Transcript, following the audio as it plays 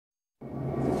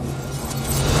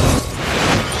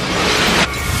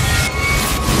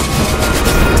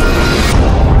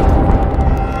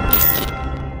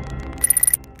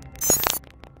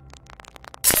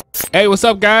Hey, what's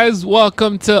up, guys?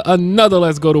 Welcome to another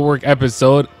Let's Go to Work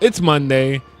episode. It's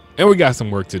Monday, and we got some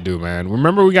work to do, man.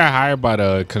 Remember, we got hired by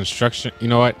the construction. You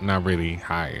know what? Not really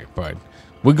hired, but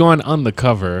we're going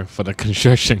undercover for the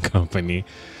construction company.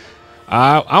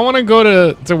 I want to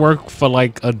go to work for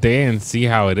like a day and see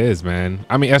how it is, man.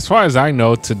 I mean, as far as I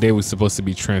know, today we're supposed to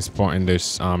be transporting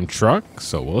this truck,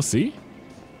 so we'll see.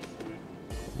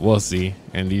 We'll see.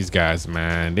 And these guys,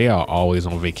 man, they are always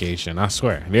on vacation. I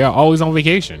swear, they are always on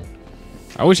vacation.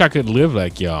 I wish I could live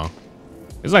like y'all.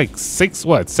 It's like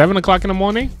 7 o'clock in the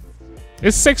morning?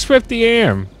 It's 6:50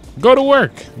 a.m. Go to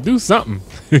work. Do something.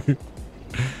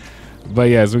 But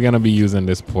yes, we're gonna be using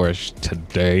this Porsche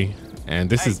today. And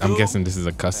this is, I'm guessing this is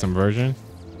a custom version.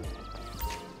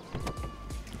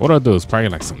 What I'll do is probably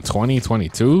like some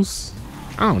 2022s.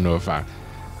 I don't know if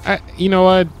you know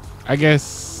what? I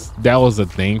guess that was a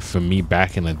thing for me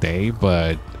back in the day,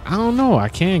 but I don't know. I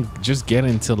can't just get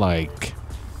into like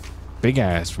big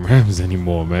ass rims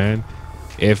anymore, man.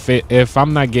 If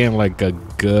I'm not getting like a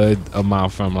good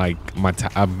amount from like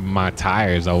my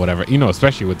tires or whatever, you know,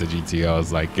 especially with the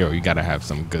GTRs, like, yo, you gotta have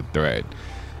some good thread,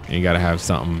 and you gotta have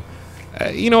something.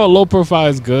 You know, a low profile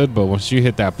is good, but once you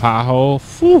hit that pothole,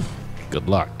 whew, good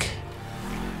luck.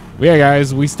 But yeah,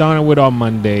 guys, we started with on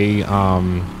Monday.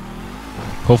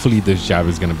 Hopefully this job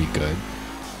is gonna be good.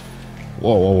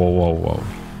 Whoa.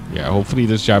 Yeah, hopefully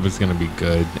this job is gonna be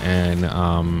good. And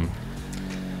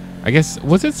I guess,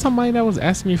 was it somebody that was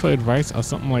asking me for advice or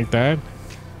something like that?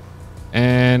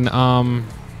 And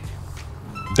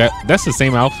that's the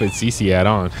same outfit CC had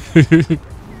on.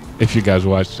 If you guys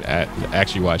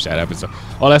actually watched that episode.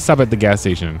 Oh, let's stop at the gas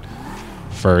station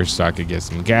first so I could get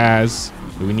some gas.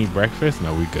 Do we need breakfast?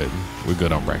 No, we good. We're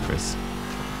good on breakfast.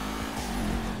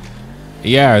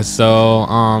 Yeah, so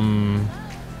I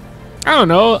don't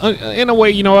know. In a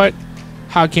way, you know what?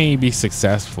 How can you be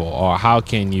successful, or how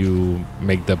can you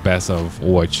make the best of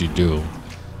what you do?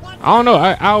 I don't know.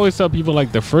 I always tell people,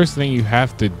 like, the first thing you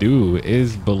have to do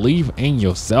is believe in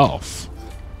yourself.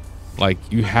 Like,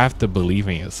 you have to believe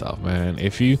in yourself, man.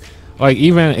 If you, like,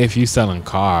 even if you selling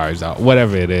cars or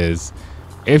whatever it is,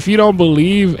 if you don't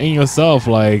believe in yourself,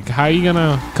 like, how are you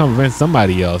gonna convince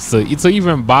somebody else to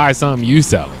even buy something you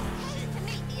selling?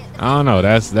 I don't know.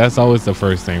 That's always the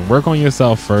first thing. Work on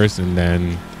yourself first, and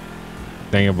then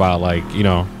think about, like, you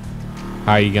know,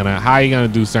 how you gonna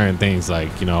do certain things, like,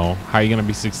 you know, how you gonna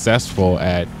be successful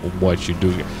at what you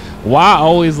do. Why I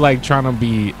always like trying to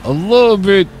be a little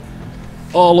bit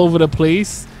all over the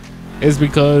place is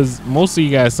because most of you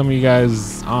guys, some of you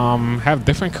guys have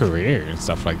different careers and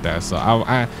stuff like that. So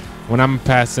I when I'm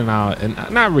passing out, and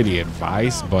not really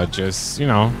advice, but just, you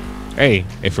know, hey,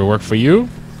 if it worked for you,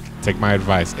 take my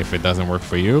advice. If it doesn't work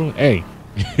for you, hey,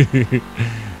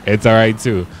 it's all right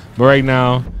too. But right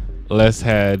now, let's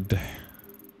head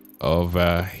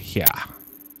over here.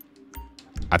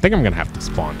 I think I'm gonna have to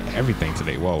spawn everything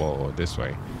today. Whoa, this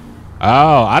way.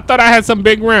 Oh, I thought I had some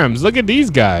big rims. Look at these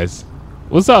guys.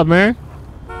 What's up, man?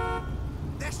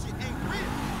 That shit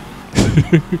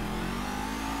ain't real.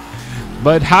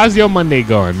 But how's your Monday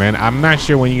going, man? I'm not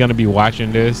sure when you're gonna be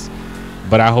watching this,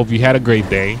 but I hope you had a great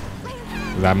day.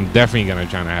 I'm definitely gonna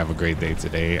try to have a great day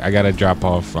today. I gotta drop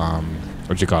off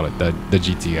what you call it, the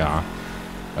GTR.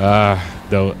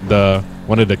 The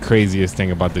one of the craziest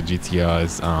thing about the GTR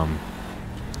is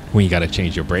when you gotta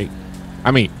change your brake.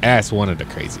 I mean, that's one of the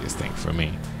craziest things for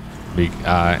me.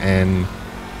 And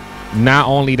not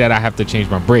only that I have to change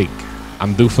my brake,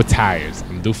 I'm due for tires,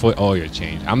 I'm due for oil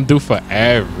change, I'm due for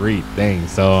everything.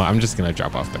 So I'm just gonna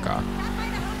drop off the car.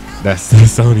 That's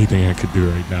the only thing I could do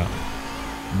right now.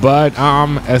 But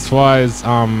as far as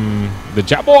the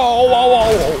job,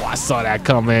 whoa, I saw that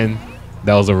coming.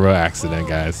 That was a real accident,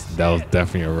 guys. That was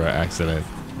definitely a real accident.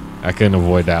 I couldn't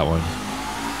avoid that one.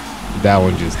 That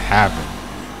one just happened.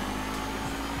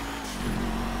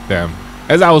 Damn.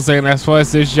 As I was saying, as far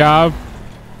as this job,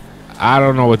 I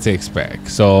don't know what to expect.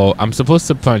 So I'm supposed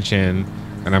to punch in,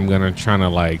 and I'm gonna try to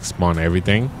like spawn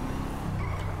everything.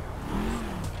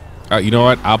 You know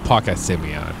what? I'll park at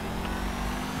Simeon.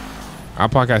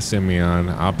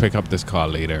 I'll pick up this car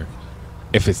later,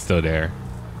 if it's still there.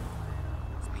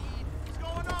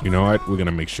 You know what? We're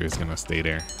gonna make sure it's gonna stay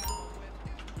there.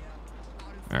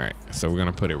 All right, so we're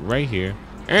gonna put it right here,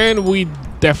 and we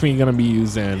definitely gonna be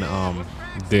using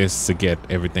this to get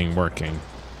everything working.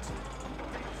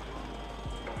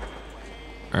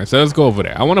 All right, so let's go over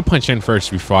there. I want to punch in first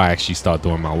before I actually start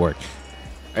doing my work.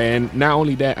 And not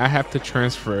only that, I have to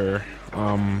transfer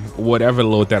whatever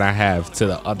load that I have to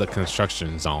the other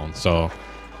construction zone. So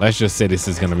let's just say this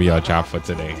is gonna be our job for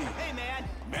today.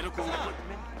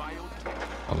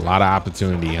 A lot of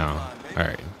opportunity, huh? All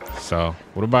right, So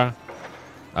what about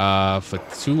for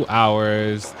 2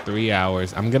 hours, 3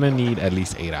 hours? I'm gonna need at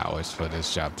least 8 hours for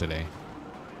this job today.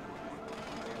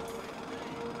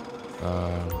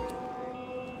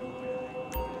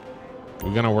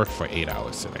 We're gonna work for 8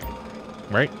 hours today,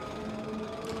 right?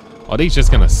 Are they just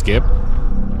gonna skip?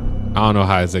 I don't know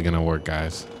how is it gonna work,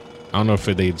 guys. I don't know if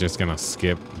they just gonna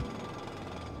skip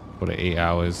for the 8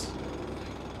 hours.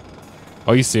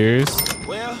 Are you serious?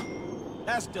 Well,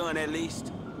 that's done at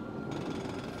least.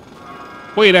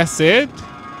 Wait, that's it?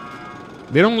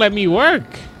 They don't let me work.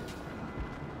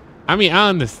 I mean, I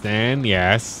understand,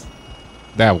 yes,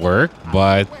 that worked,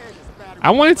 but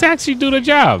I wanted to actually do the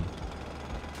job.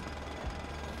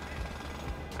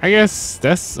 I guess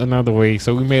that's another way.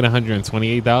 So we made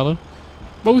 $128,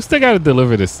 but we still got to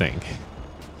deliver this thing.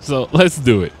 So let's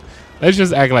do it. Let's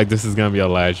just act like this is going to be our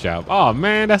last job. Oh,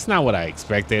 man, that's not what I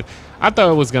expected. I thought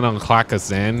it was going to clock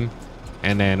us in,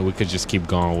 and then we could just keep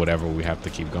going whatever we have to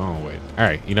keep going with. All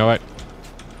right, you know what?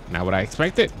 Not what I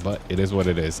expected, but it is what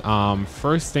it is.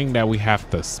 First thing that we have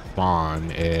to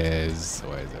spawn is...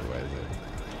 Where is it?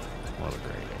 Motor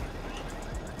grader.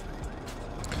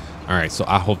 All right, so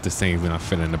I hope this thing's going to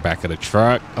fit in the back of the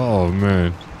truck. Oh,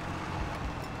 man.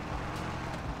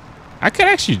 I could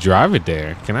actually drive it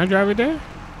there. Can I drive it there?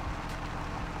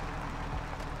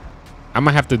 I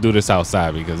might have to do this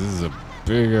outside because this is a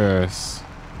big ass.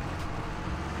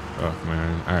 Oh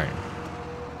man! All right.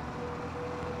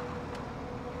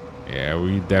 Yeah,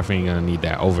 we definitely gonna need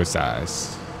that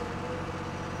oversize.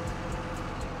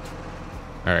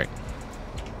 All right.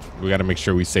 We gotta make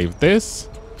sure we save this.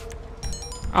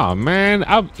 Oh man,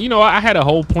 you know I had a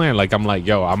whole plan. Like I'm like,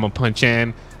 yo, I'm gonna punch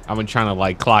in. I'm gonna try to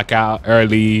like clock out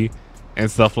early and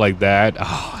stuff like that.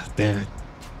 Oh damn it.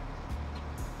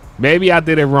 Maybe I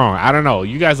did it wrong. I don't know.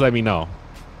 You guys let me know.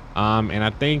 And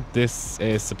I think this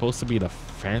is supposed to be the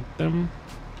Phantom.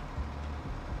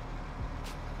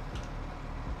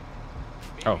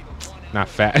 Oh, not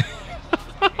fat.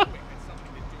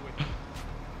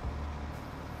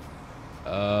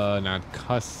 Not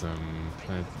custom.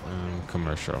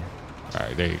 Commercial. All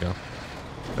right, there you go.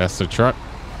 That's the truck.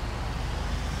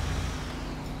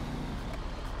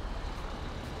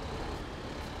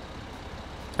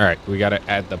 All right, we gotta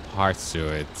add the parts to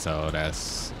it. So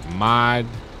that's mod.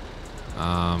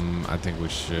 I think we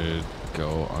should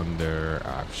go under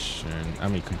option. I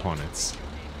mean components.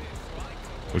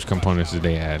 Which components did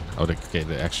they add? Oh, okay,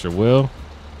 the extra wheel.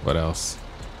 What else?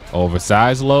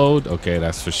 Oversized load. Okay,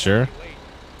 that's for sure.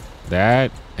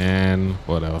 That and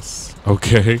what else?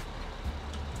 Okay.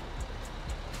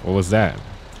 What was that?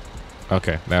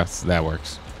 Okay, that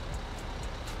works.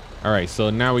 All right, so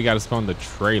now we gotta spawn the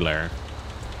trailer.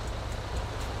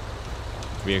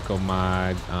 Vehicle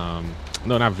mod.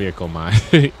 No, not vehicle mod.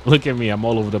 Look at me, I'm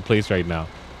all over the place right now.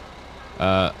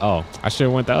 Oh, I should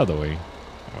have went the other way.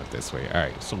 I went this way. All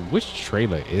right, so which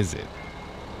trailer is it?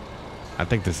 I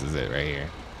think this is it right here.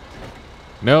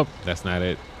 Nope, that's not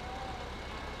it.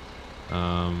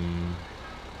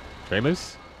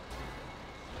 Trailers.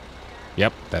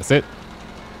 Yep, that's it.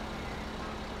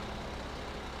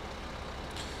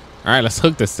 All right, let's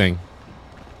hook this thing.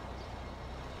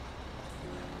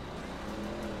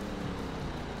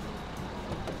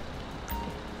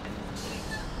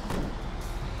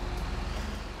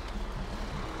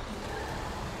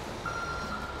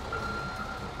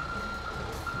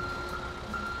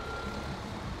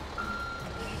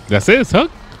 That's it, it's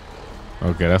hooked.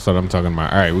 Okay, that's what I'm talking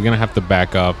about. All right, we're gonna have to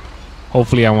back up.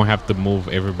 Hopefully I won't have to move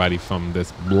everybody from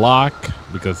this block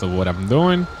because of what I'm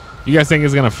doing. You guys think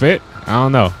it's gonna fit? I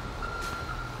don't know.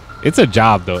 It's a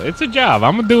job though. It's a job.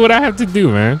 I'm gonna do what I have to do,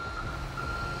 man.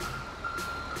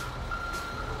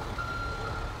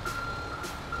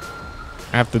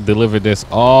 I have to deliver this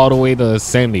all the way to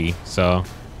Sandy. So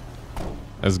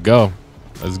let's go.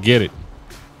 Let's get it.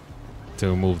 To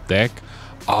remove deck.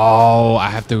 Oh, I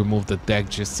have to remove the deck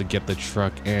just to get the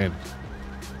truck in.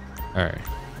 All right.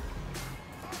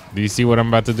 Do you see what I'm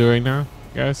about to do right now,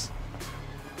 guys?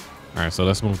 All right, so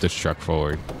let's move this truck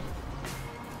forward.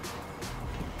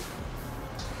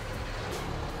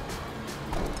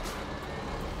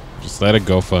 Just let it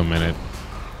go for a minute.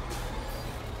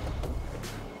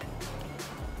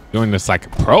 Doing this like a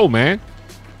pro, man.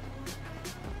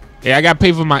 Yeah, I got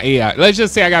paid for my 8 hours. Let's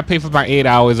just say I got paid for my 8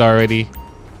 hours already.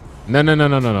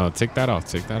 No. Take that off.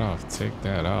 Take that off. Take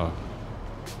that off.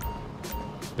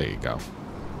 There you go.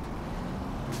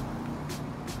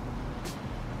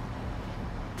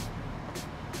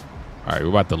 All right, we're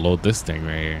about to load this thing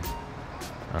right here.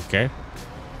 Okay.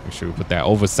 Make sure we put that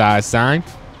oversized sign.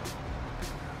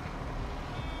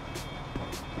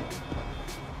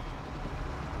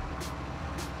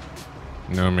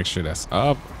 No, make sure that's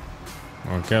up.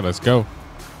 Okay, let's go.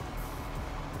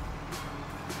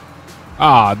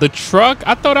 Ah, the truck.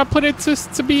 I thought I put it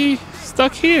to be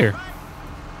stuck here.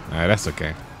 All right, that's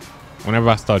okay. Whenever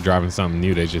I start driving something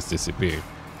new, they just disappear.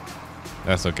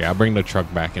 That's okay. I'll bring the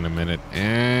truck back in a minute.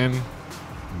 And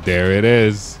there it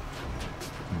is.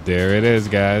 There it is,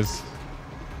 guys.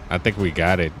 I think we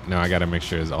got it. No, I got to make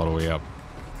sure it's all the way up.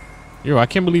 Yo, I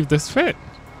can't believe this fit.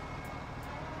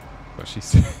 What she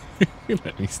said.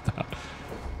 Let me stop.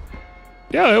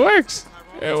 Yo, it works.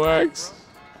 It works.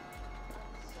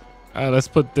 Let's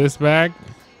put this back.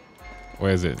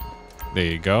 Where is it? There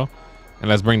you go. And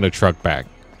let's bring the truck back.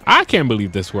 I can't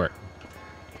believe this worked.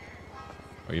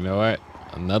 But you know what?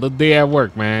 Another day at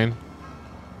work, man.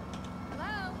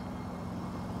 Hello?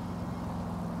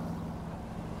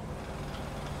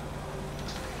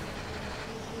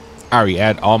 I already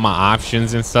add all my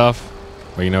options and stuff.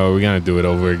 But you know what? We're going to do it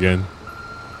over again.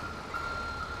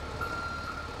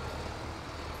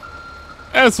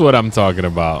 That's what I'm talking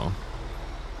about.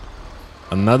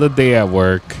 Another day at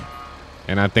work.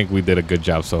 And I think we did a good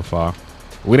job so far.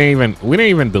 We didn't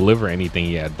even deliver anything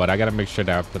yet, but I gotta make sure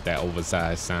that I put that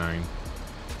oversized sign.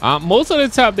 Most of the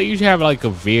time they usually have like a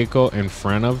vehicle in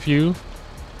front of you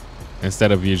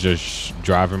instead of you just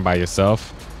driving by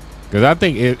yourself, because I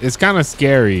think it's kind of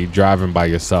scary driving by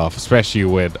yourself, especially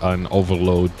with an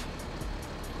overload,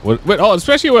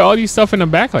 especially with all these stuff in the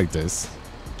back like this.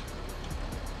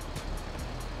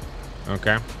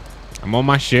 Okay, I'm on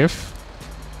my shift.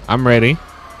 I'm ready.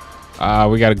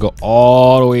 We got to go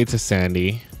all the way to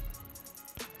Sandy.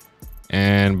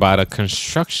 And by the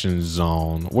construction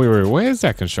zone. Wait, where is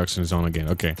that construction zone again?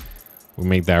 Okay. We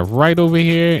make that right over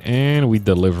here. And we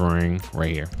delivering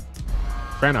right here.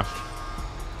 Fair enough.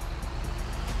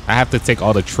 I have to take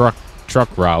all the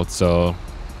truck routes. So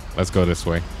let's go this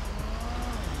way.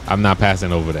 I'm not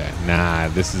passing over that.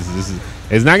 Nah, this is.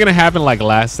 It's not going to happen like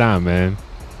last time, man.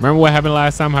 Remember what happened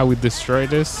last time? How we destroyed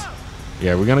this?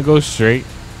 Yeah, we're going to go straight.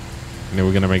 And then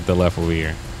we're going to make the left over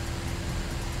here.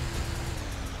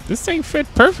 This thing fit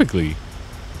perfectly.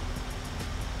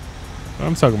 What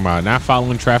I'm talking about. Not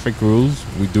following traffic rules.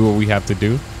 We do what we have to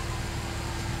do.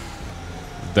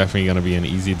 It's definitely going to be an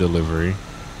easy delivery.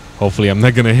 Hopefully I'm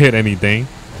not going to hit anything.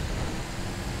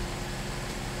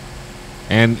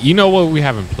 And you know what we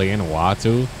haven't played in a while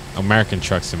too? American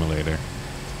Truck Simulator.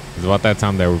 It's about that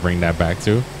time that we bring that back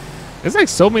too. It's like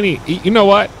so many. You know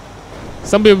what?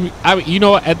 Some people, you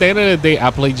know, at the end of the day, I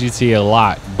play GTA a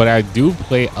lot, but I do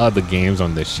play other games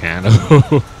on this channel.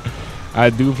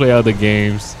 I do play other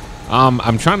games.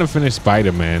 I'm trying to finish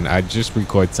Spider-Man. I just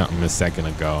recorded something a second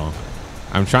ago.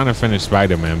 I'm trying to finish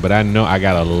Spider-Man, but I know I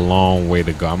got a long way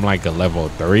to go. I'm like a level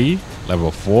 3, level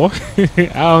 4. I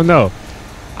don't know.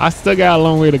 I still got a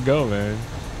long way to go, man.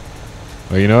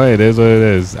 But you know, it is what it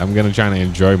is. I'm gonna try to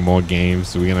enjoy more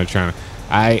games. We're gonna try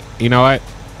to. You know what?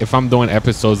 If I'm doing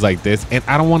episodes like this, and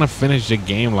I don't want to finish the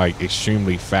game like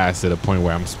extremely fast to the point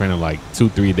where I'm spending like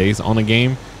 2-3 days on a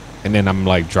game, and then I'm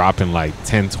like dropping like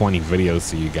 10-20 videos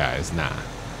to you guys. Nah,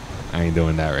 I ain't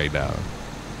doing that right now.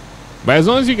 But as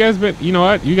long as you guys been, you know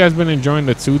what, you guys been enjoying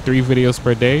the 2-3 videos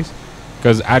per day,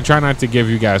 because I try not to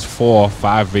give you guys 4 or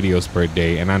 5 videos per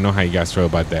day, and I know how you guys feel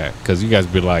about that, because you guys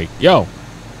be like, yo,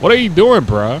 what are you doing,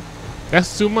 bruh?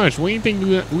 That's too much. When do you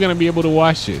think we're gonna be able to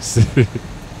watch this?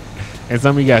 And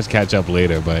some of you guys catch up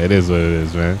later, but it is what it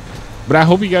is, man. But I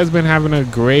hope you guys been having a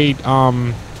great,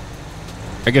 I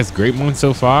guess, great month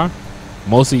so far.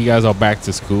 Most of you guys are back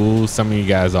to school. Some of you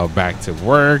guys are back to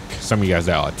work. Some of you guys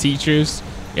that are teachers.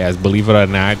 Yes, believe it or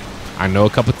not, I know a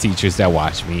couple teachers that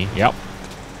watch me. Yep.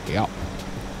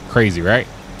 Crazy, right?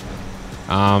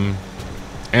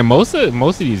 And most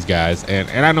of these guys,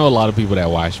 and I know a lot of people that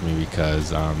watch me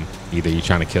because either you're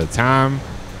trying to kill time,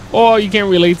 or you can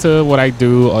relate to what I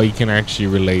do, or you can actually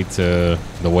relate to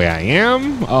the way I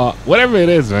am, whatever it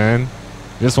is, man.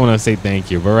 Just want to say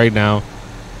thank you. But right now,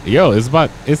 yo,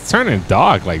 it's turning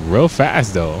dark like real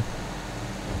fast though.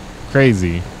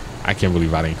 Crazy. I can't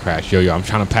believe I didn't crash. Yo, I'm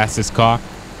trying to pass this car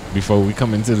before we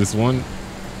come into this one.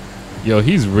 Yo,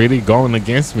 he's really going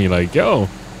against me. Like, yo,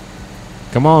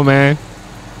 come on, man.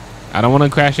 I don't want to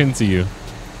crash into you.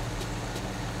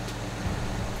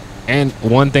 And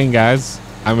one thing, guys,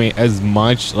 I mean, as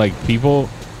much like people,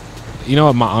 you know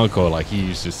what, my uncle, like, he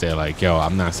used to say like, yo,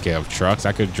 I'm not scared of trucks.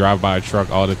 I could drive by a truck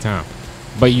all the time.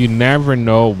 But you never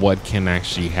know what can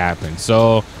actually happen.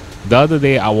 So the other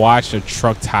day I watched a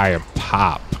truck tire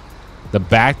pop, the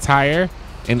back tire,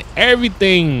 and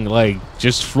everything like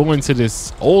just flew into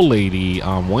this old lady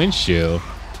windshield.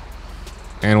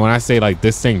 And when I say like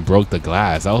this thing broke the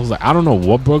glass, I was like, I don't know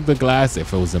what broke the glass,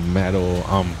 if it was a metal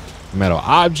metal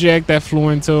object that flew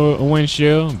into a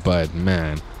windshield. But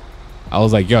man, I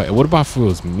was like, yo, what about if it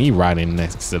was me riding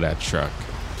next to that truck?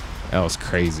 That was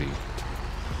crazy.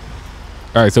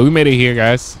 All right, so we made it here,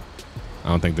 guys. I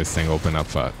don't think this thing opened up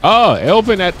for. Oh, it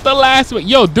opened at the last one.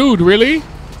 Yo, dude, really?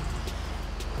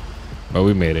 But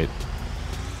we made it.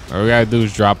 All we gotta do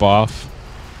is drop off.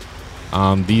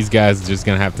 These guys are just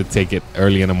gonna have to take it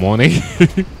early in the morning.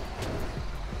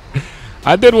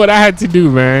 I did what I had to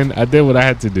do, man. I did what I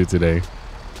had to do today.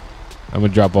 I'm gonna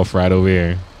drop off right over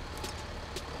here.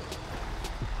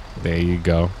 There you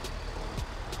go.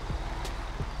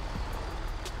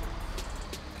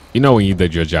 You know when you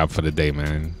did your job for the day,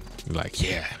 man. You're like,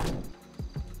 yeah.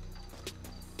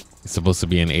 It's supposed to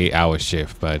be an 8-hour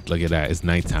shift, but look at that. It's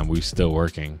nighttime. We're still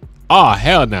working. Oh,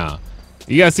 hell no.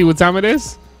 You guys see what time it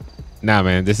is? Nah,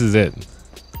 man. This is it.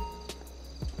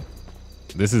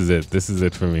 This is it. This is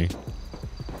it for me.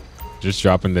 Just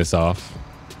dropping this off.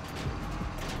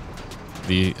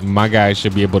 My guys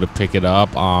should be able to pick it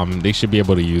up. They should be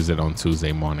able to use it on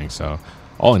Tuesday morning. So,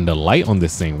 oh, and the light on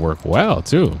this thing worked well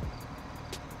too.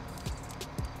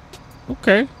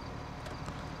 Okay.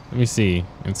 Let me see.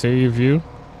 Interior view.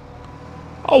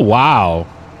 Oh, wow.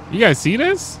 You guys see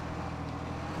this?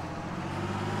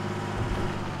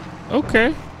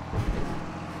 Okay.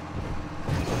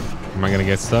 Am I going to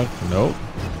get stuck? Nope.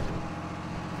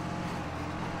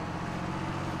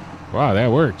 Wow, that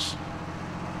works.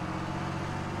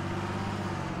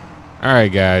 All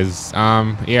right, guys. Yeah,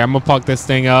 I'm going to park this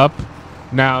thing up.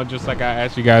 Now, just like I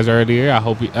asked you guys earlier, I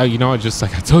hope you, you know, just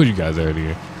like I told you guys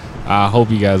earlier, I hope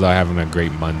you guys are having a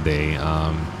great Monday.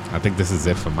 I think this is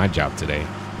it for my job today.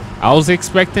 I was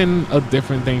expecting a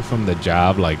different thing from the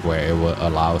job, like where it will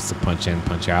allow us to punch in,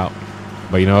 punch out.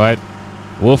 But you know what?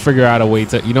 We'll figure out a way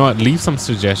to, you know what? Leave some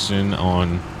suggestion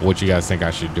on what you guys think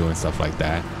I should do and stuff like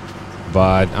that.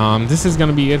 But this is going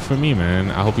to be it for me, man.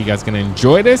 I hope you guys going to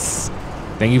enjoy this.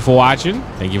 Thank you for watching.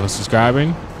 Thank you for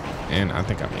subscribing. And I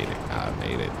think I made it. I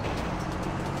made it.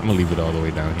 I'm going to leave it all the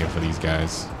way down here for these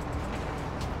guys.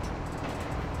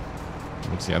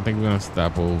 Let's see. I think we're going to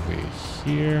stop over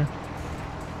here.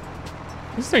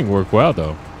 This thing worked well,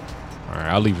 though. All right.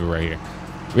 I'll leave it right here.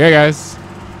 Yeah, guys.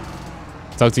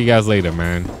 Talk to you guys later,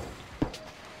 man.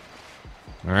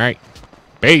 All right.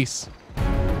 Peace.